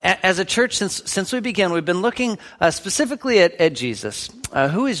As a church, since we began, we've been looking specifically at Jesus.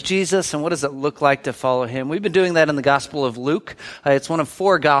 Who is Jesus and what does it look like to follow him? We've been doing that in the Gospel of Luke. It's one of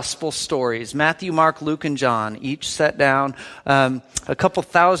 4 gospel stories. Matthew, Mark, Luke, and John each sat down a couple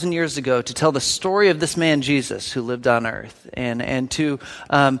thousand years ago to tell the story of this man Jesus who lived on earth and to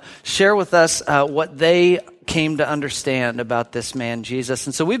share with us what they came to understand about this man Jesus.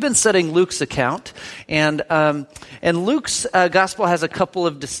 And so we've been studying Luke's account, and Luke's gospel has a couple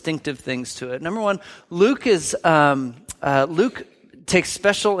of distinctive things to it. Number one, Luke takes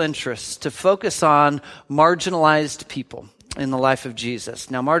special interest to focus on marginalized people in the life of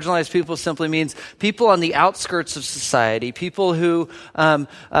Jesus. Now, marginalized people simply means people on the outskirts of society, people who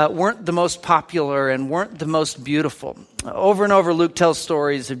weren't the most popular and weren't the most beautiful. Over and over, Luke tells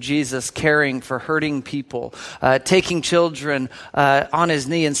stories of Jesus caring for hurting people, taking children on his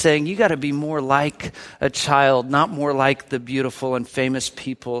knee and saying, you got to be more like a child, not more like the beautiful and famous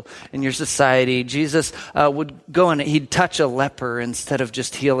people in your society. Jesus would go and he'd touch a leper instead of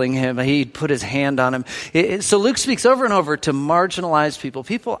just healing him. He'd put his hand on him. So Luke speaks over and over to marginalized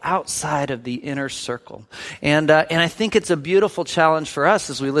people outside of the inner circle. And I think it's a beautiful challenge for us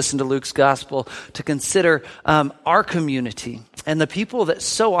as we listen to Luke's gospel to consider our community and the people that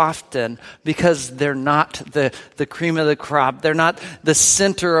so often, because they're not the cream of the crop, they're not the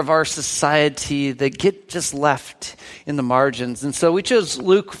center of our society, they get just left in the margins. And so we chose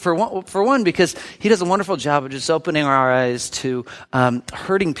Luke for one because he does a wonderful job of just opening our eyes to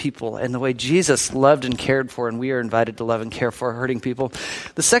hurting people and the way Jesus loved and cared for, and we are invited to love and care for hurting people.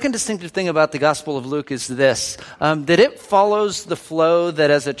 The second distinctive thing about the Gospel of Luke is this, that it follows the flow that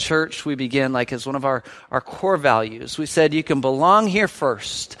as a church we begin like as one of our core values. We said you can belong here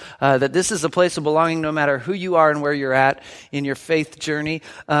first, that this is a place of belonging no matter who you are and where you're at in your faith journey.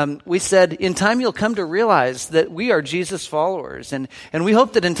 We said in time you'll come to realize that we are Jesus followers, and we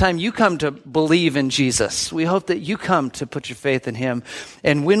hope that in time you come to believe in Jesus. We hope that you come to put your faith in him,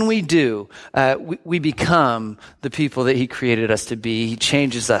 and when we do, we become the people that he created us to be. He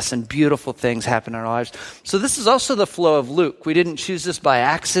changes us, and beautiful things happen in our lives. So this is also the flow of Luke. We didn't choose this by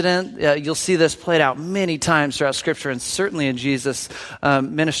accident. You'll see this played out many times throughout Scripture, and certainly in Jesus'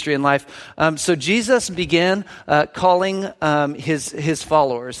 ministry and life. So Jesus began calling his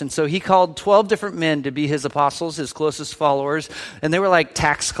followers. And so he called 12 different men to be his apostles, his closest followers. And they were like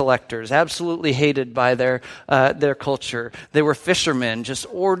tax collectors, absolutely hated by their culture. They were fishermen, just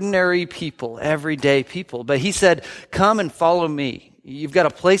ordinary people, everyday people. But he said, come and follow me. You've got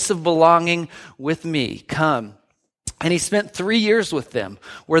a place of belonging with me. Come. And he spent 3 years with them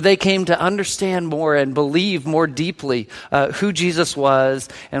where they came to understand more and believe more deeply who Jesus was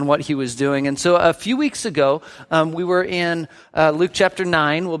and what he was doing. And so a few weeks ago, we were in Luke chapter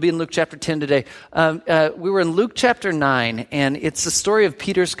 9. We'll be in Luke chapter 10 today. We were in Luke chapter 9, and it's the story of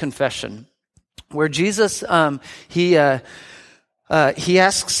Peter's confession, where Jesus, he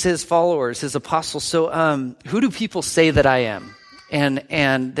asks his followers, his apostles, so who do people say that I am?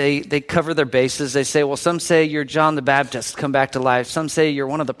 And they cover their bases. They say, well, some say you're John the Baptist come back to life. Some say you're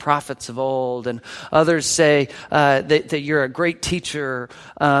one of the prophets of old. And others say that you're a great teacher.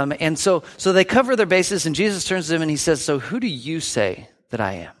 And so they cover their bases, and Jesus turns to them and he says, so who do you say that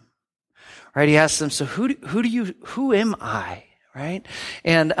I am? Right? He asks them, so who am I? Right?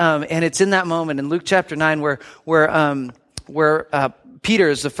 And it's in that moment in Luke chapter 9 where Peter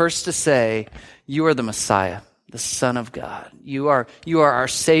is the first to say, you are the Messiah, the Son of God. You are our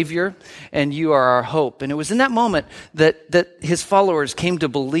Savior, and you are our hope. And it was in that moment that his followers came to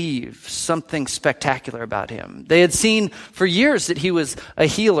believe something spectacular about him. They had seen for years that he was a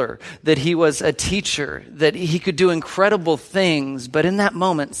healer, that he was a teacher, that he could do incredible things. But in that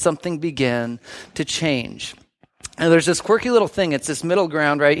moment, something began to change. And there's this quirky little thing. It's this middle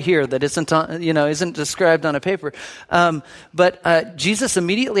ground right here that isn't described on a paper. But Jesus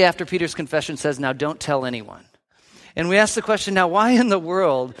immediately after Peter's confession says, now don't tell anyone. And we ask the question, now why in the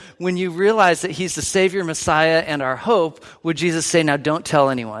world, when you realize that he's the Savior, Messiah, and our hope, would Jesus say, now don't tell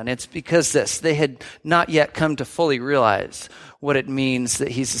anyone? It's because they had not yet come to fully realize what it means that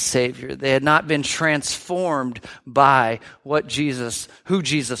he's the Savior. They had not been transformed by who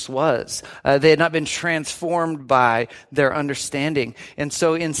Jesus was. They had not been transformed by their understanding. And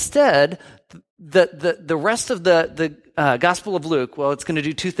so instead, the rest of the Gospel of Luke, well, it's going to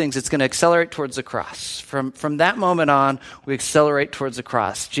do two things. It's going to accelerate towards the cross. From that moment on, we accelerate towards the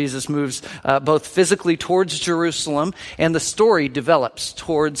cross. Jesus moves both physically towards Jerusalem, and the story develops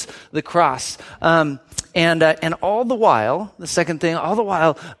towards the cross. And all the while, the second thing,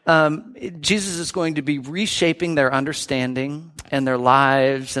 Jesus is going to be reshaping their understanding and their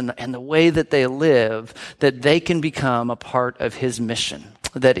lives and the way that they live, that they can become a part of his mission.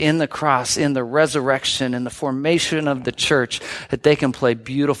 that in the cross, in the resurrection, in the formation of the church, that they can play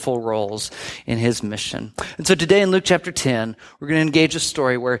beautiful roles in his mission. And so today in Luke chapter 10, we're going to engage a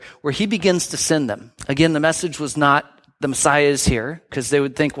story where he begins to send them. Again, the message was not the Messiah is here, because they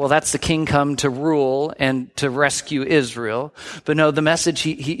would think, well, that's the king come to rule and to rescue Israel. But no, the message,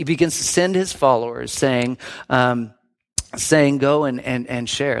 he begins to send his followers saying, go and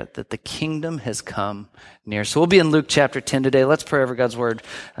share that the kingdom has come near. So we'll be in Luke chapter 10 today. Let's pray over God's word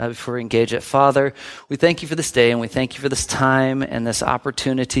before we engage it. Father, we thank you for this day, and we thank you for this time and this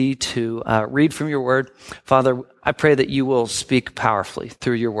opportunity to read from your word. Father, I pray that you will speak powerfully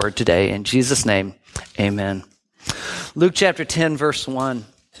through your word today. In Jesus' name, amen. Luke chapter 10, verse 1.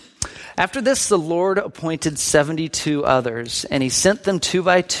 After this, the Lord appointed 72 others, and he sent them 2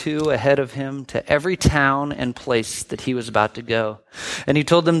 by 2 ahead of him to every town and place that he was about to go. And he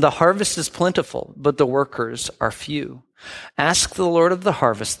told them, the harvest is plentiful, but the workers are few. Ask the Lord of the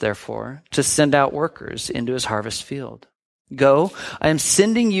harvest, therefore, to send out workers into his harvest field. Go, I am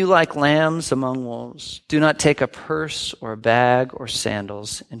sending you like lambs among wolves. Do not take a purse or a bag or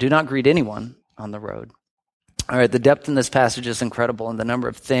sandals, and do not greet anyone on the road. All right, the depth in this passage is incredible, and the number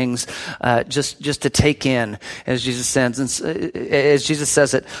of things just to take in as Jesus sends, and as Jesus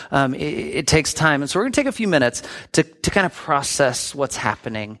says it, it takes time. And so we're going to take a few minutes to kind of process what's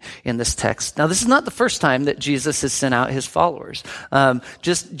happening in this text. Now, this is not the first time that Jesus has sent out his followers.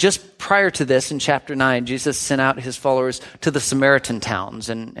 Just prior to this, in chapter 9, Jesus sent out his followers to the Samaritan towns,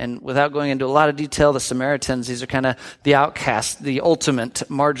 and without going into a lot of detail, the Samaritans, these are kind of the outcasts, the ultimate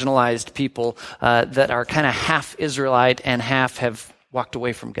marginalized people that are kind of half Israelite and half have walked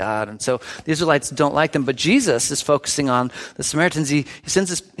away from God. And so the Israelites don't like them. But Jesus is focusing on the Samaritans. He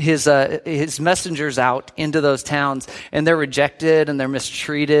sends his messengers out into those towns, and they're rejected and they're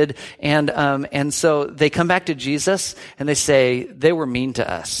mistreated. And so they come back to Jesus and they say, they were mean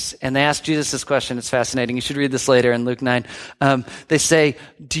to us. And they ask Jesus this question. It's fascinating. You should read this later in Luke 9. They say,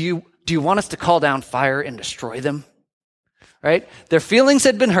 do you want us to call down fire and destroy them? Right? Their feelings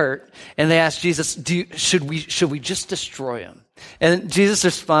had been hurt, and they asked Jesus, should we just destroy them? And Jesus'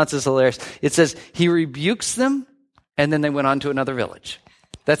 response is hilarious. It says, he rebukes them, and then they went on to another village.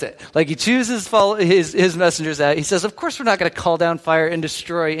 That's it. Like, he chooses his messengers out. He says, of course we're not going to call down fire and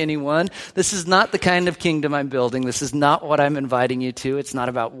destroy anyone. This is not the kind of kingdom I'm building. This is not what I'm inviting you to. It's not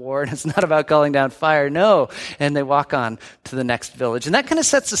about war, and it's not about calling down fire. No. And they walk on to the next village. And that kind of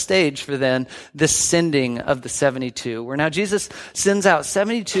sets the stage for then this sending of the 72, where now Jesus sends out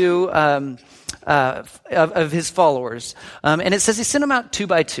 72 of his followers. And it says he sent them out 2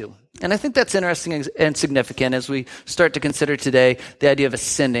 by 2. And I think that's interesting and significant as we start to consider today the idea of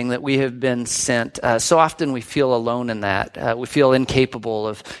ascending, that we have been sent. So often we feel alone in that. We feel incapable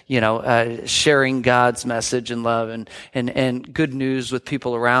of, sharing God's message and love and good news with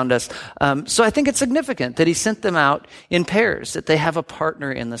people around us. So I think it's significant that he sent them out in pairs, that they have a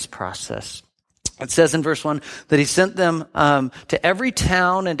partner in this process. It says in verse 1 that he sent them to every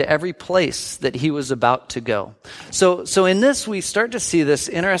town and to every place that he was about to go. So in this, we start to see this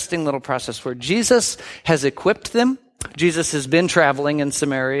interesting little process where Jesus has equipped them. Jesus has been traveling in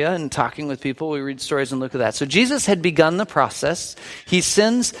Samaria and talking with people. We read stories and look at that. So Jesus had begun the process. He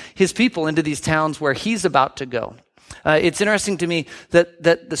sends his people into these towns where he's about to go. It's interesting to me that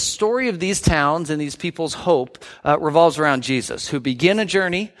the story of these towns and these people's hope revolves around Jesus, who began a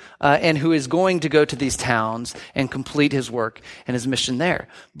journey and who is going to go to these towns and complete his work and his mission there.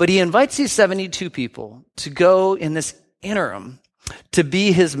 But he invites these 72 people to go in this interim to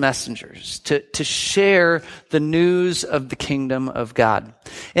be his messengers, to share the news of the kingdom of God.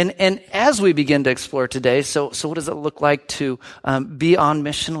 And as we begin to explore today, so what does it look like to be on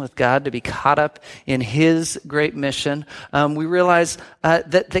mission with God, to be caught up in his great mission? We realize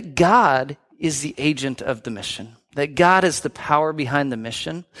that God is the agent of the mission, that God is the power behind the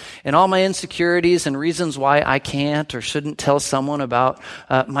mission, and all my insecurities and reasons why I can't or shouldn't tell someone about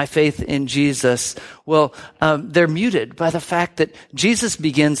my faith in Jesus, well, they're muted by the fact that Jesus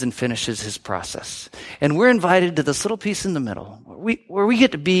begins and finishes his process. And we're invited to this little piece in the middle where we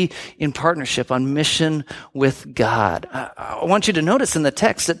get to be in partnership on mission with God. I want you to notice in the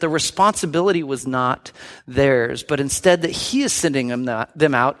text that the responsibility was not theirs, but instead that he is sending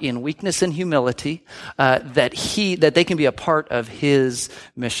them out in weakness and humility, that they can be a part of his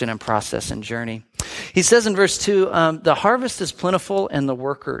mission and process and journey. He says in verse 2, the harvest is plentiful and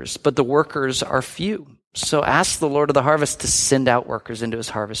but the workers are few. So ask the Lord of the harvest to send out workers into his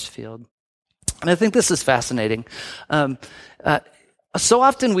harvest field. And I think this is fascinating. So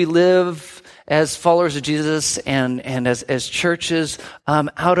often we live as followers of Jesus and as churches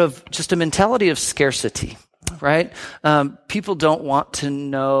out of just a mentality of scarcity. right? People don't want to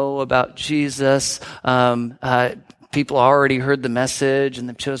know about Jesus. People already heard the message and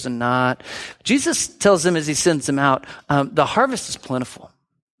they've chosen not. Jesus tells them as he sends them out, the harvest is plentiful.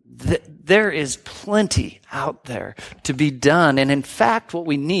 There is plenty out there to be done. And in fact, what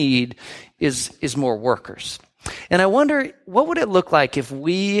we need is more workers. And I wonder, what would it look like if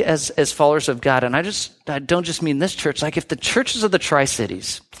we as followers of God, and I don't just mean this church, like if the churches of the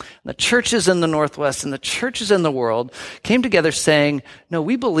Tri-Cities, the churches in the Northwest, and the churches in the world came together saying, no,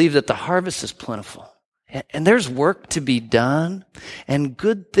 we believe that the harvest is plentiful. And there's work to be done, and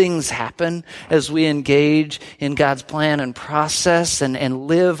good things happen as we engage in God's plan and process and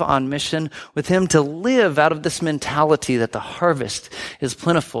live on mission with Him to live out of this mentality that the harvest is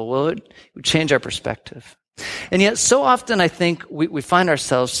plentiful. Well, it would change our perspective. And yet so often I think we find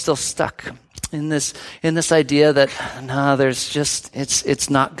ourselves still stuck in this idea that, no, it's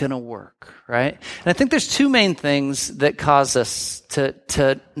not going to work, right? And I think there's two main things that cause us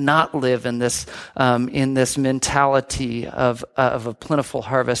to not live in this mentality of a plentiful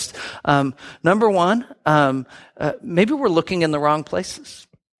harvest. Number one, maybe we're looking in the wrong places.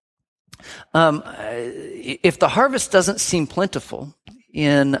 If the harvest doesn't seem plentiful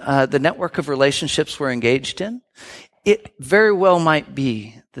in the network of relationships we're engaged in, it very well might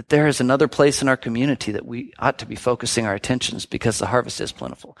be that there is another place in our community that we ought to be focusing our attentions because the harvest is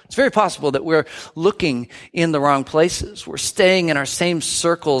plentiful. It's very possible that we're looking in the wrong places. We're staying in our same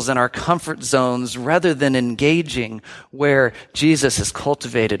circles and our comfort zones rather than engaging where Jesus has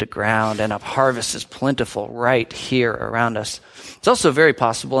cultivated a ground and a harvest is plentiful right here around us. It's also very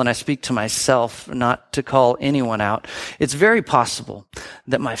possible, and I speak to myself not to call anyone out, it's very possible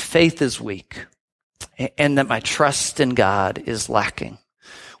that my faith is weak and that my trust in God is lacking.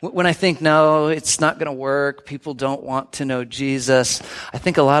 When I think, no, it's not going to work, people don't want to know Jesus, I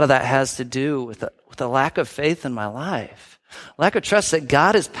think a lot of that has to do with a lack of faith in my life. Lack of trust that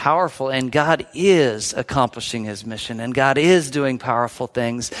God is powerful and God is accomplishing His mission and God is doing powerful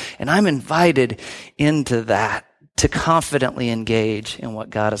things. And I'm invited into that to confidently engage in what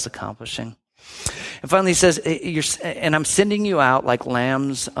God is accomplishing. And finally, He says, and I'm sending you out like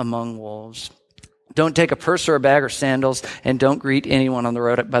lambs among wolves. Don't take a purse or a bag or sandals, and don't greet anyone on the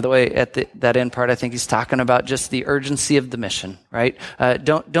road. By the way, at that end part, I think he's talking about just the urgency of the mission, right?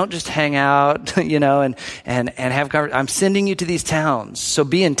 Don't just hang out, and have conversation. I'm sending you to these towns, so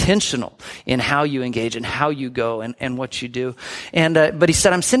be intentional in how you engage and how you go and what you do. But he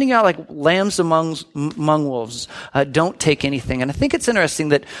said, I'm sending you out like lambs among wolves. Don't take anything. And I think it's interesting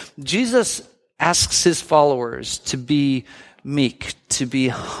that Jesus asks His followers to be meek, to be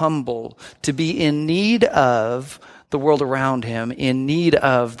humble, to be in need of the world around him, in need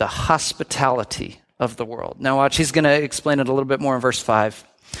of the hospitality of the world. Now watch, he's going to explain it a little bit more in verse 5.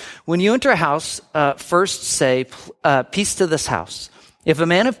 When you enter a house, first say, peace to this house. If a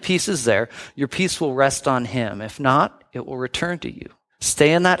man of peace is there, your peace will rest on him. If not, it will return to you.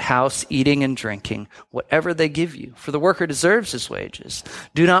 Stay in that house, eating and drinking, whatever they give you, for the worker deserves his wages.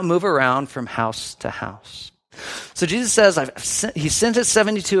 Do not move around from house to house. So Jesus says, He sent His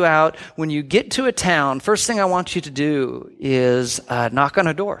 72 out. When you get to a town, first thing I want you to do is knock on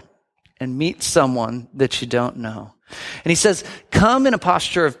a door and meet someone that you don't know. And He says, come in a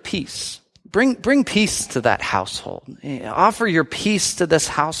posture of peace. Bring peace to that household. Offer your peace to this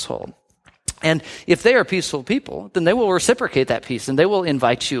household. And if they are peaceful people, then they will reciprocate that peace and they will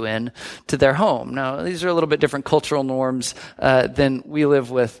invite you in to their home. Now, these are a little bit different cultural norms than we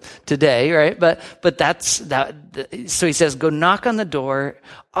live with today, right? But that's that. So He says, go knock on the door,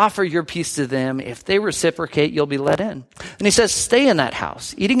 offer your peace to them. If they reciprocate, you'll be let in. And He says, stay in that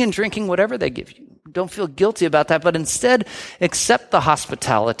house, eating and drinking whatever they give you. Don't feel guilty about that, but instead accept the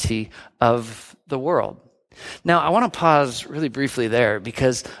hospitality of the world. Now, I want to pause really briefly there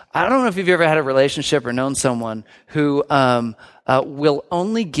because I don't know if you've ever had a relationship or known someone who will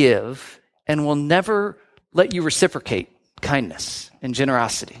only give and will never let you reciprocate kindness and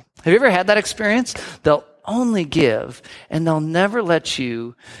generosity. Have you ever had that experience? They'll only give and they'll never let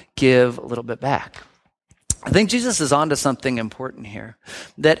you give a little bit back. I think Jesus is onto something important here,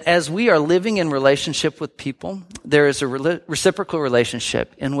 that as we are living in relationship with people, there is a reciprocal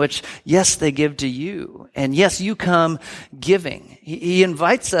relationship in which, yes, they give to you, and yes, you come giving. He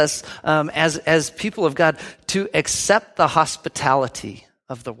invites us as people of God to accept the hospitality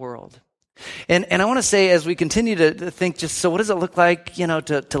of the world. And I want to say, as we continue to think, just so what does it look like,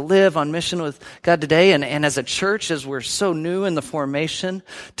 to live on mission with God today? And as a church, as we're so new in the formation,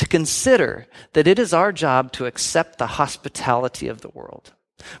 to consider that it is our job to accept the hospitality of the world.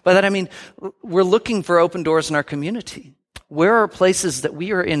 By that I mean, we're looking for open doors in our community. where are places that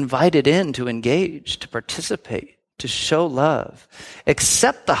we are invited in to engage, to participate, to show love,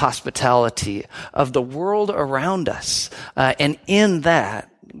 accept the hospitality of the world around us. And in that,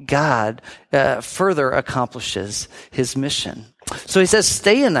 God further accomplishes his mission. So he says,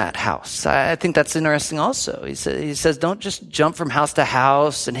 stay in that house. I think that's interesting also. He says, don't just jump from house to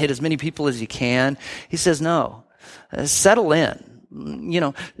house and hit as many people as you can. He says, no, settle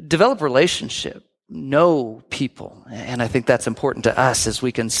in, develop relationship, know people. And I think that's important to us as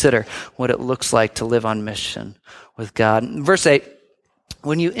we consider what it looks like to live on mission with God. Verse 8,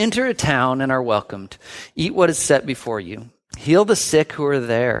 when you enter a town and are welcomed, eat what is set before you. Heal the sick who are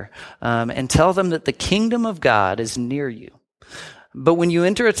there, and tell them that the kingdom of God is near you. But when you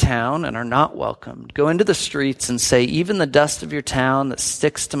enter a town and are not welcomed, go into the streets and say, even the dust of your town that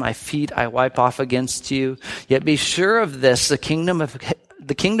sticks to my feet, I wipe off against you. Yet be sure of this, the kingdom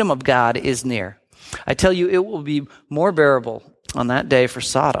of God is near. I tell you, it will be more bearable on that day for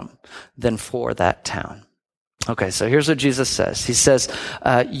Sodom than for that town. Okay, so here's what Jesus says. He says,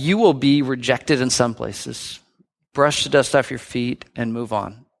 you will be rejected in some places. Brush the dust off your feet and move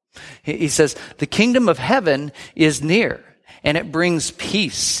on. He says, the kingdom of heaven is near, and it brings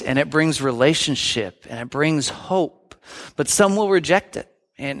peace, and it brings relationship, and it brings hope. But some will reject it,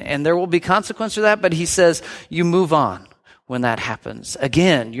 and there will be consequence for that. But he says, you move on when that happens.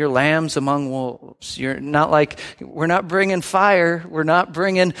 Again, you're lambs among wolves. We're not bringing fire. We're not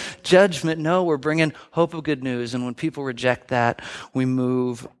bringing judgment. No, we're bringing hope of good news. And when people reject that, we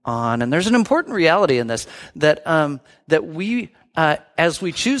move on. And there's an important reality in this, that we, as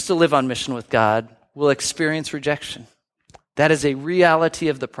we choose to live on mission with God, will experience rejection. That is a reality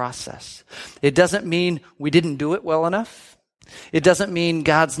of the process. It doesn't mean we didn't do it well enough. It doesn't mean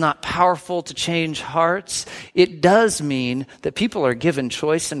God's not powerful to change hearts. It does mean that people are given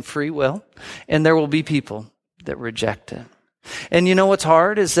choice and free will, and there will be people that reject it. And you know what's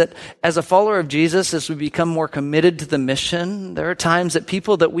hard is that as a follower of Jesus, as we become more committed to the mission, there are times that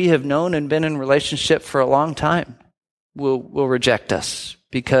people that we have known and been in relationship for a long time will reject us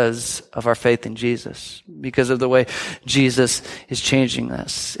because of our faith in Jesus, because of the way Jesus is changing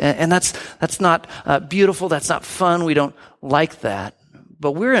us. And that's not beautiful. That's not fun. We don't like that.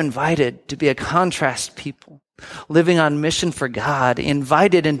 But we're invited to be a contrast people, living on mission for God,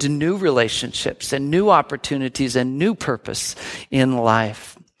 invited into new relationships and new opportunities and new purpose in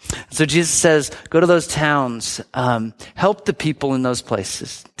life. So Jesus says, go to those towns, help the people in those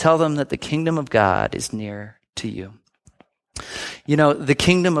places. Tell them that the kingdom of God is near to you. The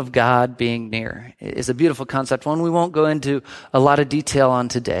kingdom of God being near is a beautiful concept, one we won't go into a lot of detail on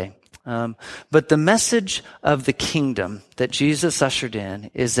today. But the message of the kingdom that Jesus ushered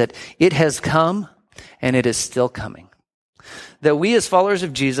in is that it has come and it is still coming. That we as followers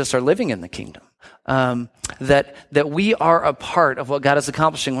of Jesus are living in the kingdom. That we are a part of what God is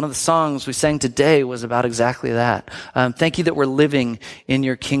accomplishing. One of the songs we sang today was about exactly that. Thank you that we're living in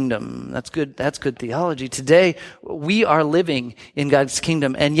your kingdom. That's good theology. Today, we are living in God's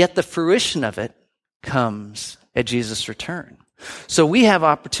kingdom, and yet the fruition of it comes at Jesus' return. So we have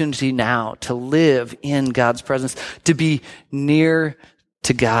opportunity now to live in God's presence, to be near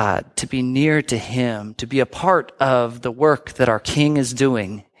to God, to be near to him, to be a part of the work that our King is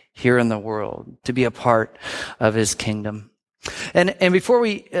doing here in the world, to be a part of his kingdom. And before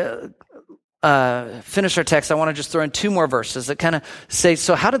we finish our text, I want to just throw in two more verses that kind of say,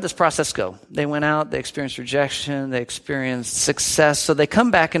 so how did this process go? They went out, they experienced rejection, they experienced success. So they come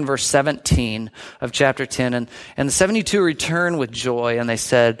back in verse 17 of chapter 10, and the 72 return with joy, and they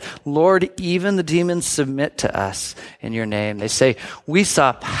said, Lord, even the demons submit to us in your name. They say, we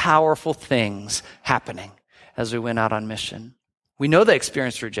saw powerful things happening as we went out on mission. We know they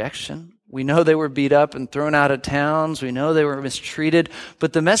experienced rejection. We know they were beat up and thrown out of towns. We know they were mistreated.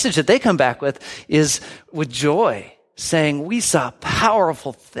 But the message that they come back with is with joy, saying, we saw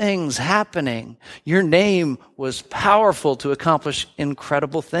powerful things happening. Your name was powerful to accomplish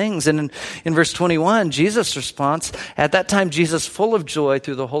incredible things. And in verse 21, Jesus' response, at that time, Jesus, full of joy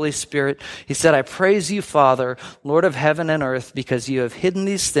through the Holy Spirit, he said, I praise you, Father, Lord of heaven and earth, because you have hidden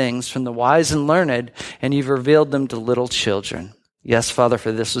these things from the wise and learned, and you've revealed them to little children. Yes, Father,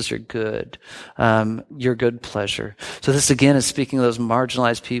 for this was your good pleasure. So this again is speaking of those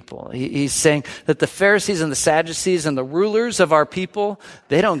marginalized people. He's saying that the Pharisees and the Sadducees and the rulers of our people,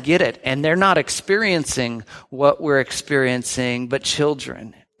 they don't get it. And they're not experiencing what we're experiencing, but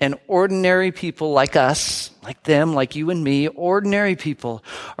children. And ordinary people like us, like them, like you and me, ordinary people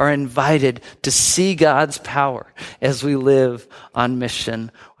are invited to see God's power as we live on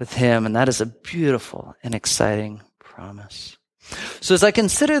mission with him. And that is a beautiful and exciting promise. So as we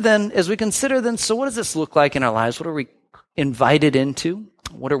consider then, so what does this look like in our lives? What are we invited into?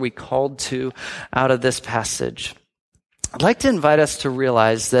 What are we called to out of this passage? I'd like to invite us to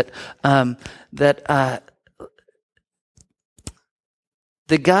realize that God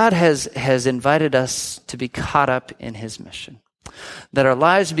has invited us to be caught up in his mission. That our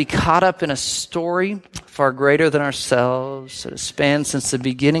lives be caught up in a story far greater than ourselves that has spanned since the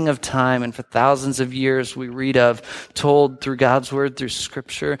beginning of time and for thousands of years we read of, told through God's word, through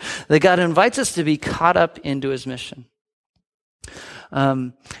scripture. That God invites us to be caught up into his mission.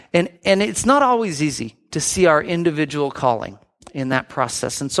 And it's not always easy to see our individual calling in that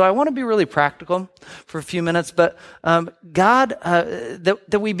process. And so I want to be really practical for a few minutes, but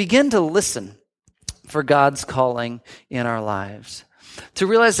that we begin to listen for God's calling in our lives. To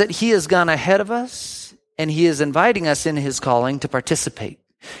realize that he has gone ahead of us and he is inviting us in his calling to participate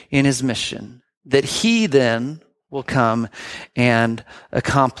in his mission that he then will come and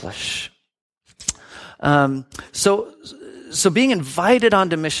accomplish. So being invited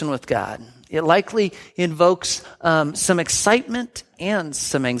onto mission with God, it likely invokes some excitement and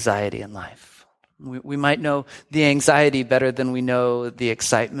some anxiety in life. We might know the anxiety better than we know the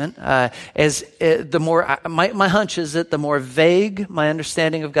excitement. My hunch is that the more vague my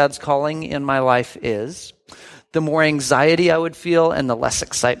understanding of God's calling in my life is, the more anxiety I would feel and the less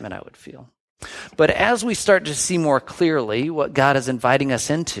excitement I would feel. But as we start to see more clearly what God is inviting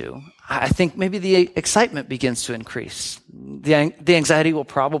us into, I think maybe the excitement begins to increase. The anxiety will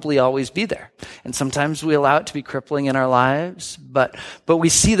probably always be there. And sometimes we allow it to be crippling in our lives, but we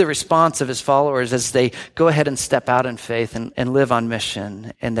see the response of his followers as they go ahead and step out in faith and live on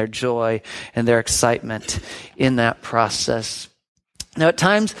mission, and their joy and their excitement in that process. Now, at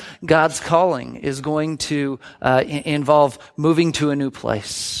times, God's calling is going to involve moving to a new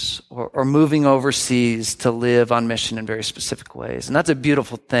place or moving overseas to live on mission in very specific ways. And that's a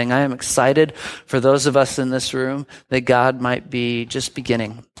beautiful thing. I am excited for those of us in this room that God might be just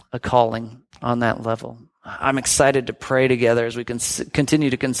beginning a calling on that level. I'm excited to pray together as we can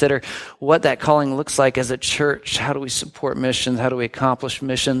continue to consider what that calling looks like as a church. How do we support missions? How do we accomplish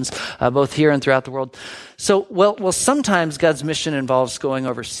missions, both here and throughout the world? So, well, sometimes God's mission involves going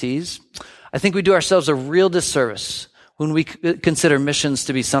overseas. I think we do ourselves a real disservice when we consider missions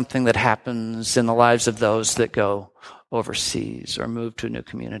to be something that happens in the lives of those that go overseas or move to a new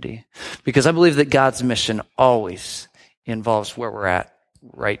community. Because I believe that God's mission always involves where we're at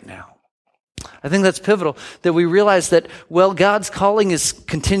right now. I think that's pivotal, that we realize that, well, God's calling is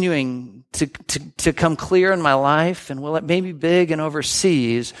continuing to come clear in my life, and while it may be big and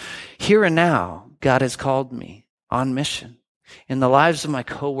overseas, here and now, God has called me on mission in the lives of my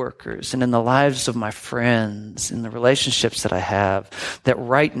coworkers and in the lives of my friends, in the relationships that I have, that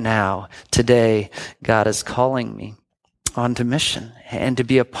right now, today, God is calling me onto mission and to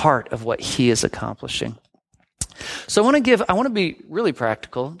be a part of what he is accomplishing. So I want to be really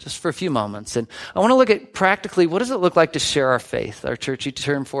practical just for a few moments. And I want to look at practically, what does it look like to share our faith? Our churchy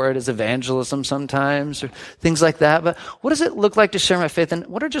term for it is evangelism sometimes, or things like that. But what does it look like to share my faith? And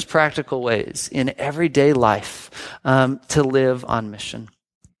what are just practical ways in everyday life to live on mission?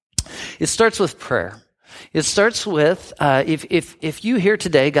 It starts with prayer. It starts with, if you hear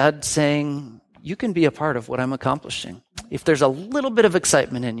today God saying, you can be a part of what I'm accomplishing. If there's a little bit of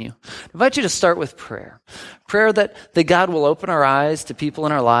excitement in you, I invite you to start with prayer. Prayer that God will open our eyes to people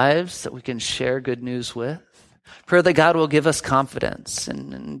in our lives that we can share good news with. Prayer that God will give us confidence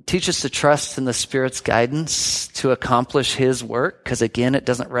and teach us to trust in the Spirit's guidance to accomplish his work, because again, it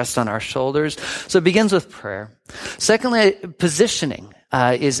doesn't rest on our shoulders. So it begins with prayer. Secondly, positioning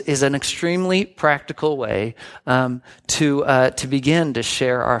is an extremely practical way to begin to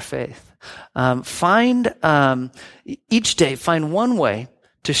share our faith. Each day, find one way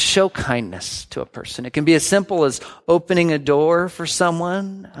to show kindness to a person. It can be as simple as opening a door for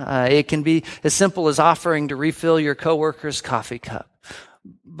someone. It can be as simple as offering to refill your coworker's coffee cup.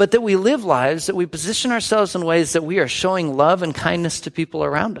 But that we live lives, that we position ourselves in ways that we are showing love and kindness to people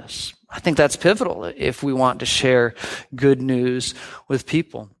around us. I think that's pivotal if we want to share good news with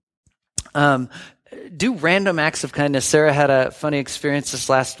people. Do random acts of kindness. Sarah had a funny experience this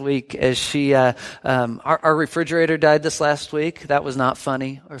last week as our refrigerator died this last week. That was not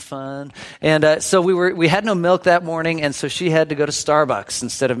funny or fun. And so we had no milk that morning, and so she had to go to Starbucks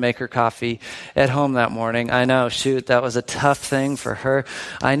instead of make her coffee at home that morning. I know, shoot, that was a tough thing for her.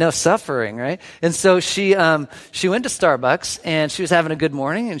 I know, suffering, right? And so she went to Starbucks, and she was having a good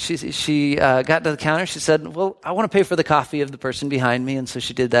morning, and she got to the counter. She said, well, I want to pay for the coffee of the person behind me, and so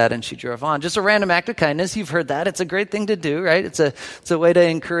she did that, and she drove on. Just a random act of kindness. You've heard that. It's a great thing to do, right? It's a way to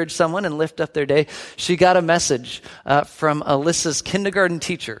encourage someone and lift up their day. She got a message from Alyssa's kindergarten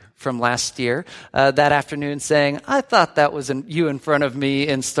teacher from last year that afternoon saying, I thought that was you in front of me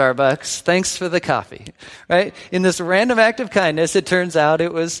in Starbucks. Thanks for the coffee, right? In this random act of kindness, it turns out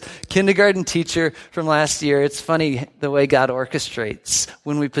it was kindergarten teacher from last year. It's funny the way God orchestrates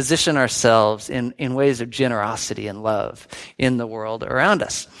when we position ourselves in ways of generosity and love in the world around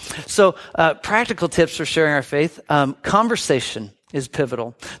us. So practical tips for sharing our faith. Conversation is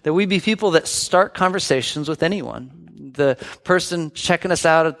pivotal. That we be people that start conversations with anyone. The person checking us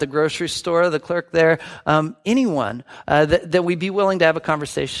out at the grocery store, the clerk there, anyone, that we be willing to have a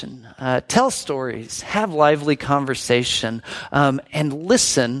conversation. Tell stories, have lively conversation, and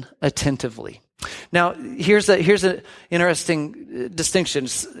listen attentively. Now, here's an interesting distinction.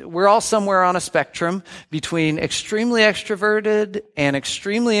 We're all somewhere on a spectrum between extremely extroverted and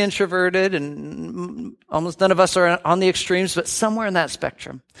extremely introverted, and almost none of us are on the extremes, but somewhere in that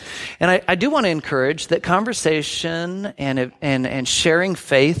spectrum. And I do want to encourage that conversation and sharing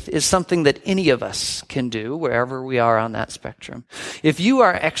faith is something that any of us can do wherever we are on that spectrum. If you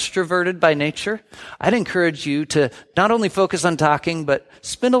are extroverted by nature, I'd encourage you to not only focus on talking, but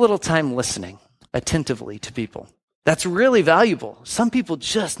spend a little time listening attentively to people. That's really valuable. Some people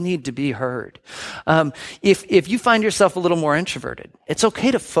just need to be heard. If you find yourself a little more introverted, it's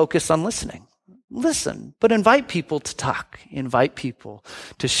okay to focus on listening. Listen, but invite people to talk. Invite people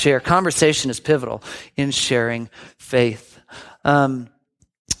to share. Conversation is pivotal in sharing faith. And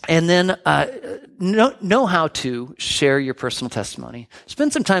then know how to share your personal testimony.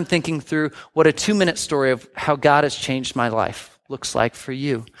 Spend some time thinking through what a 2-minute story of how God has changed my life looks like for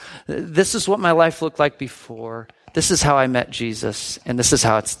you. This is what my life looked like before. This is how I met Jesus, and this is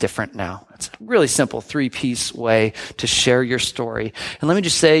how it's different now. It's a really simple 3-piece way to share your story. And let me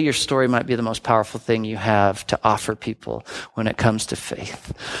just say, your story might be the most powerful thing you have to offer people when it comes to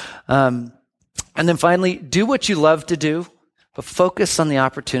faith. And then finally, do what you love to do, but focus on the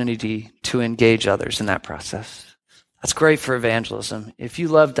opportunity to engage others in that process. That's great for evangelism. If you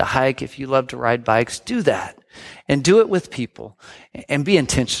love to hike, if you love to ride bikes, do that. And do it with people. And be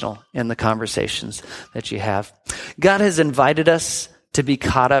intentional in the conversations that you have. God has invited us to be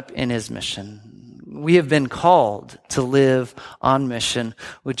caught up in his mission. We have been called to live on mission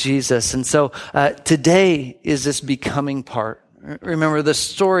with Jesus. And so today is this becoming part. Remember the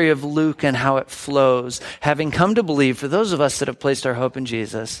story of Luke and how it flows. Having come to believe, for those of us that have placed our hope in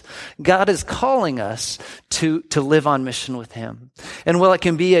Jesus, God is calling us to live on mission with him. And while it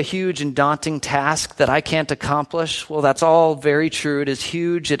can be a huge and daunting task that I can't accomplish, well, that's all very true. It is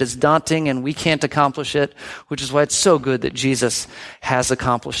huge, it is daunting, and we can't accomplish it, which is why it's so good that Jesus has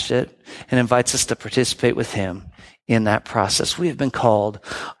accomplished it and invites us to participate with him in that process. We have been called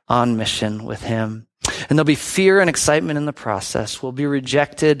on mission with him. And there'll be fear and excitement in the process. We'll be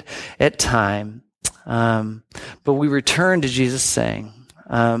rejected at time. But we return to Jesus saying,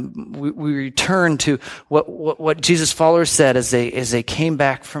 we return to what Jesus' followers said as they came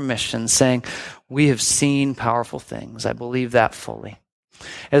back from mission, saying, we have seen powerful things. I believe that fully.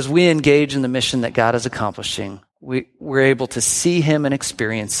 As we engage in the mission that God is accomplishing, we're able to see him and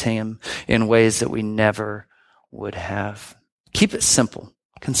experience him in ways that we never would have. Keep it simple.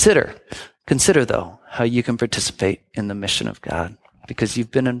 Consider, though, how you can participate in the mission of God because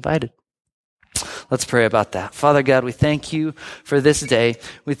you've been invited. Let's pray about that. Father God, we thank you for this day.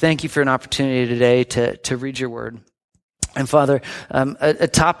 We thank you for an opportunity today to read your word. And Father, a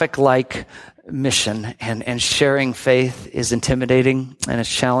topic like mission and sharing faith is intimidating and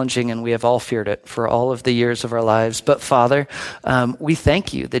it's challenging, and we have all feared it for all of the years of our lives. But Father, we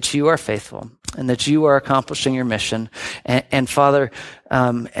thank you that you are faithful and that you are accomplishing your mission. And Father,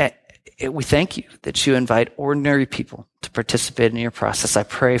 we thank you that you invite ordinary people to participate in your process. I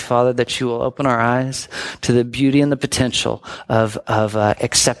pray, Father, that you will open our eyes to the beauty and the potential of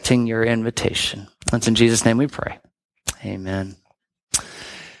accepting your invitation. It's in Jesus' name we pray. Amen.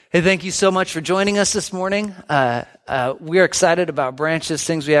 Hey, thank you so much for joining us this morning. We are excited about Branches,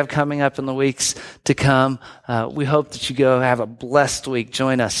 things we have coming up in the weeks to come. We hope that you go have a blessed week.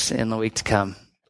 Join us in the week to come.